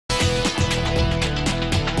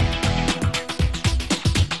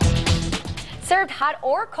served hot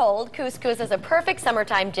or cold, couscous is a perfect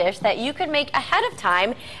summertime dish that you can make ahead of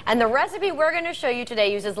time. And the recipe we're going to show you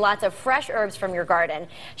today uses lots of fresh herbs from your garden.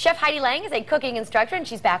 Chef Heidi Lang is a cooking instructor, and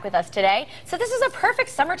she's back with us today. So this is a perfect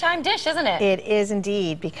summertime dish, isn't it? It is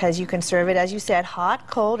indeed, because you can serve it, as you said, hot,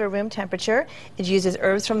 cold, or room temperature. It uses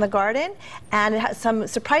herbs from the garden, and it has some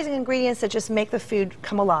surprising ingredients that just make the food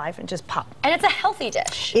come alive and just pop. And it's a healthy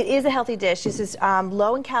dish. It is a healthy dish. This is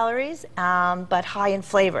low in calories, but high in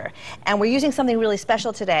flavor. And we're using something really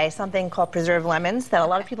special today, something called preserved lemons that a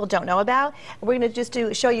lot of people don't know about. We're going to just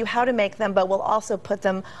show you how to make them, but we'll also put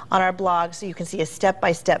them on our blog so you can see a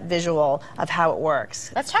step-by-step visual of how it works.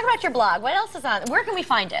 Let's talk about your blog. What else is on? Where can we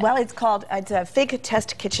find it? Well, it's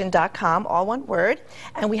figtestkitchen.com, all one word.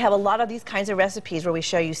 And we have a lot of these kinds of recipes where we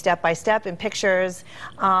show you step-by-step in pictures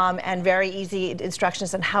and very easy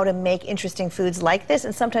instructions on how to make interesting foods like this,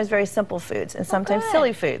 and sometimes very simple foods, and sometimes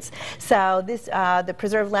silly foods. So this, the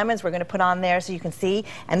preserved lemons we're going to put on there so you can see,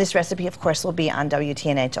 and this recipe, of course, will be on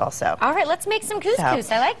WTNH also. All right, let's make some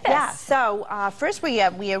couscous. I like this. Yeah, so first we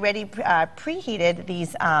already preheated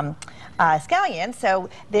these scallions, so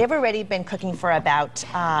they've already been cooking for about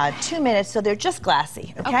 2 minutes, so they're just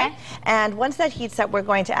glassy, okay? And once that heats up, we're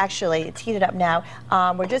going to actually, it's heated up now,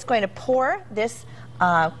 we're just going to pour this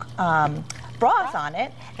broth on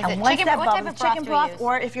it, and once that bubbles, chicken broth,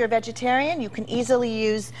 or if you're a vegetarian, you can easily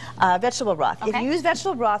use vegetable broth. If you use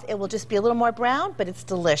vegetable broth, it will just be a little more brown, but it's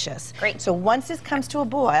delicious. Great. So once this comes to a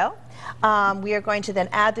boil, we are going to then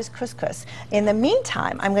add this couscous. In the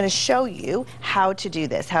meantime, I'm going to show you how to do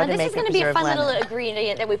this, how to make a preserved lemon. This is going to be a fun little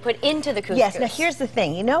ingredient that we put into the couscous. Yes, now here's the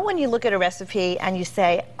thing. You know when you look at a recipe and you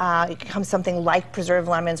say it comes something like preserved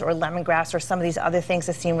lemons or lemongrass or some of these other things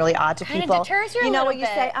that seem really odd to people. Deters you know a little what you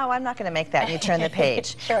bit. say, oh, I'm not going to make that, and you turn the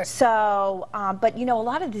page. Sure. So, but you know, a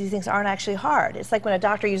lot of these things aren't actually hard. It's like when a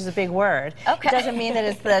doctor uses a big word. It doesn't mean that,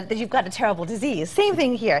 it's that you've got a terrible disease. Same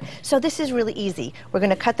thing here. So this is really easy. We're going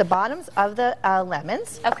to cut the bottoms of the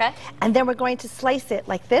lemons. And then we're going to slice it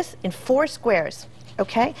like this in 4 squares.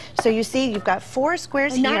 Okay? So you see, you've got 4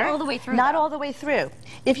 squares here. Not all the way through. Not all the way through.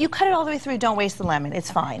 If you cut it all the way through, don't waste the lemon. It's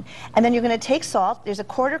fine. And then you're going to take salt. There's a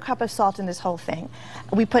 1/4 cup of salt in this whole thing.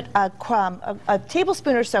 We put a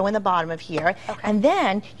tablespoon or so in the bottom of here. And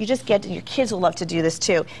then you just get, your kids will love to do this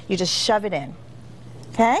too, you just shove it in.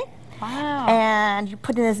 Okay? Wow. And you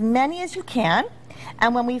put in as many as you can.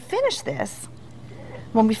 And when we finish this,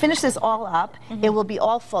 all up, it will be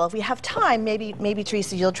all full. If we have time, maybe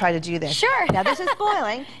Teresa, you'll try to do this. Sure. Now this is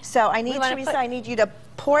boiling, so I need Teresa, I need you to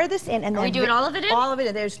pour this in, and then we doing all of it in? All of it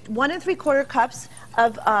in. There's 1 3/4 cups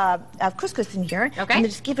of couscous in here. And then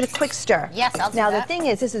just give it a quick stir. Yes, I'll do Now that. the thing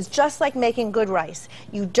is, this is just like making good rice.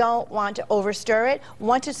 You don't want to over stir it.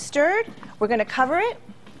 Once it's stirred, we're going to cover it,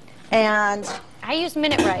 and I use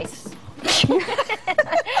minute rice. I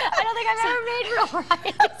don't think I've ever made real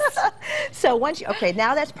rice. So once you,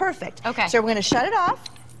 now that's perfect. So we're going to shut it off.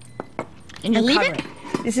 And you leave cover it.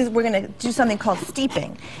 This is, we're going to do something called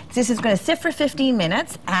steeping. This is going to sit for 15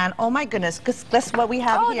 minutes, and oh my goodness, guess what we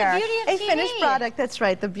have here? The beauty of a finished product. That's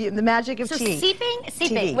right, the magic of tea.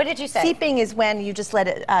 Steeping. What did you say? Steeping is when you just let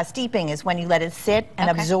it. Steeping is when you let it sit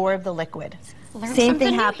and absorb the liquid. Same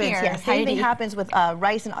thing happens. Here, yes, same thing happens with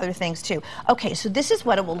rice and other things too. Okay, so this is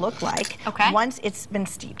what it will look like once it's been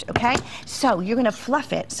steeped. Okay, so you're going to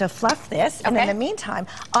fluff it. So fluff this, and in the meantime,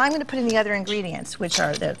 I'm going to put in the other ingredients, which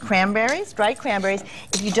are the cranberries, dried cranberries.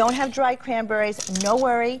 If you don't have dried cranberries, no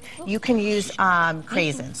worry. You can use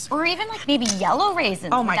craisins, or even like maybe yellow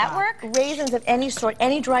raisins. Oh my God. Would that work? Raisins of any sort,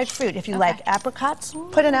 any dried fruit. If you like apricots,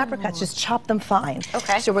 put in apricots. Just chop them fine.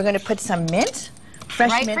 So we're going to put some mint.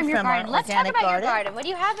 Fresh mint from your garden. Our Let's talk organic about garden. your garden. What do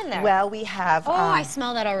you have in there? Well, we have... I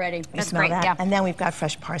smell that already. That's smell great. That? Yeah. And then we've got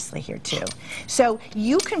fresh parsley here, too. So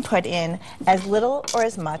you can put in as little or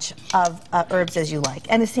as much of herbs as you like.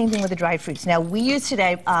 And the same thing with the dried fruits. Now, we use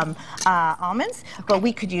today almonds, but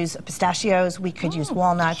we could use pistachios, we could use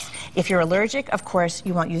walnuts. If you're allergic, of course,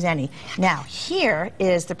 you won't use any. Now, here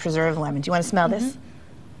is the preserved lemon. Do you want to smell this?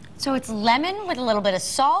 So it's lemon with a little bit of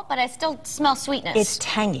salt, but I still smell sweetness. It's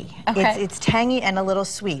tangy. It's tangy and a little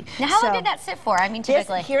sweet. Now, how long did that sit for? I mean,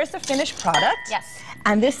 typically. Here's the finished product. Yes.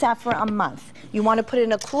 And this sat for a month. You want to put it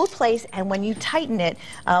in a cool place, and when you tighten it,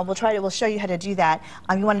 we'll show you how to do that.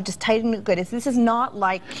 You want to just tighten it good. This is not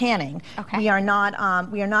like canning. We are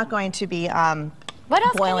not going to be what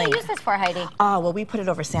else can you use this for, Heidi? Well, we put it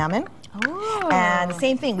over salmon. Ooh. And the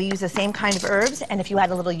same thing, we use the same kind of herbs, and if you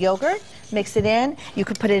add a little yogurt, mix it in. You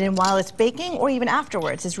could put it in while it's baking or even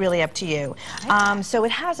afterwards. It's really up to you. So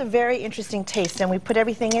it has a very interesting taste, and we put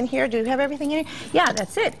everything in here. Do you have everything in here? Yeah,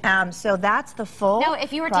 that's it. So that's the full Now,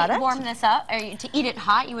 if you were to warm this up, or to eat it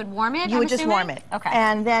hot, you would warm it. You would just warm it. Okay.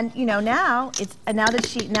 And then now it's now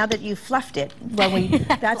that you fluffed it.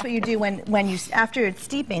 That's what you do when you after it's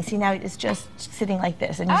steeping. See, now it's just sitting like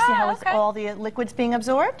this, and you see how it's all the liquid's being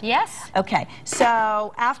absorbed. Yes. Okay.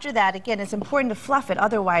 So after that, again, it's important to fluff it.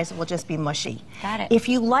 Otherwise, it will just be mushy. Got it. If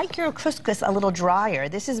you like your couscous a little drier,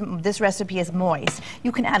 this recipe is moist.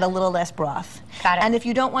 You can add a little less broth. Got it. And if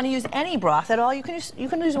you don't want to use any broth at all, you can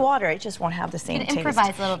use water. It just won't have the same taste.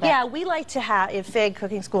 Improvise a little bit. Yeah, we like to have in Fig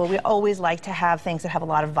Cooking School. We always like to have things that have a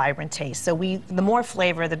lot of vibrant taste. So the more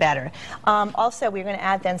flavor, the better. Also, we're going to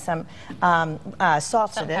add then some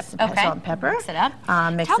salt to this. Okay. Salt and pepper. Mix it up.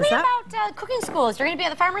 Tell me about cooking schools. You're going to be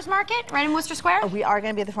at the farmers market right in Worcester Square. We are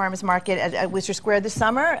going to be at the farmers market at Worcester Square this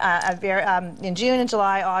summer, in June and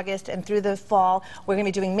July, August, and through the fall. We're going to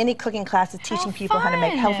be doing mini cooking classes, teaching people how to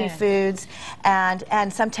make healthy foods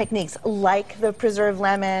and some techniques like the preserved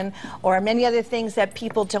lemon or many other things that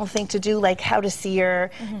people don't think to do, like how to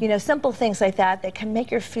sear, simple things like that can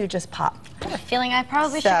make your food just pop. I have a feeling I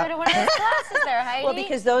probably should go to one of those classes there, Heidi. Well,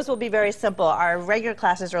 because those will be very simple. Our regular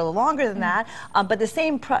classes are a little longer than that, but the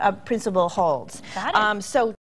same principle holds. Got it. So